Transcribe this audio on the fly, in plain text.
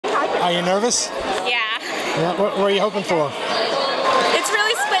Are you nervous? Yeah. Yeah. What are you hoping for? It's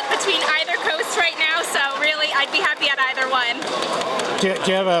really split between either coast right now, so really I'd be happy at either one. Do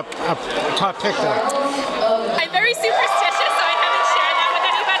you have a top pick though? I'm very superstitious, so I haven't shared that with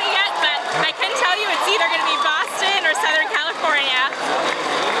anybody yet, but I can tell you it's either going to be Boston or Southern California.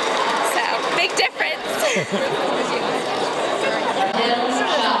 So, big difference.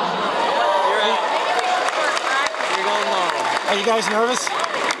 Are you guys nervous? A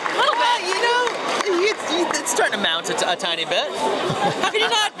little bit. You know, it's starting to mount a tiny bit. How can you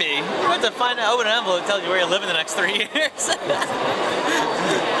not be? You have to open an envelope that tells you where you live in the next 3 years. I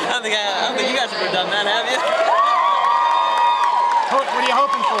don't think you guys have ever done that, have you? What are you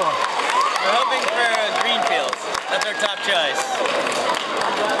hoping for? We're hoping for Greenfields. That's our top choice.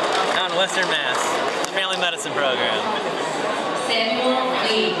 Out in Western Mass. Family medicine program. Samuel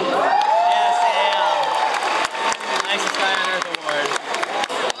Lee. Yes, Sam. Nicest guy on earth award.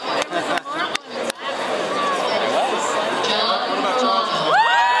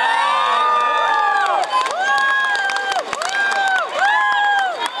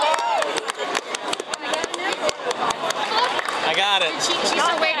 I got it. She's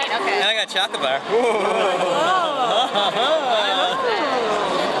still waiting, okay. And I got a chocolate bar.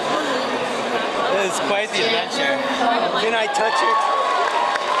 This is quite the adventure. Can I touch it?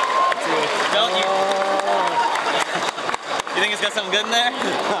 Don't you? You think it's got something good in there?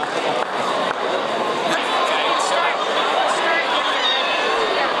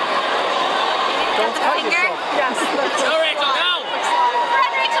 Got the finger? Yes. Go, Rachel, go!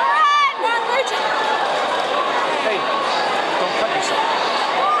 Run, Rachel, run! Run, Rachel. Hey, don't cut yourself.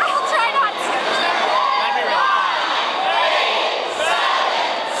 I'll try not to.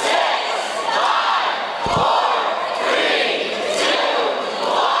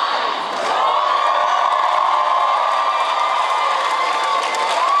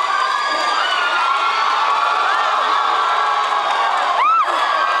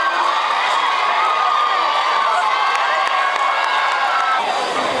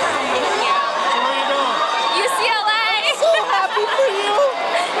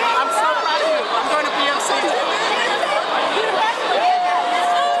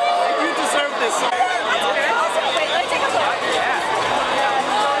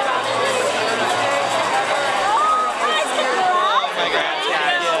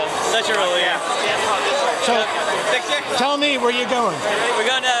 Such a relief. So, Picture? tell me where you're going. We're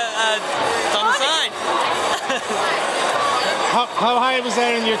going to, it's on the sign. How high was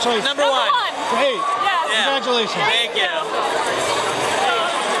that in your choice? Number one. Great. Yes. Yeah. Congratulations. Thank you.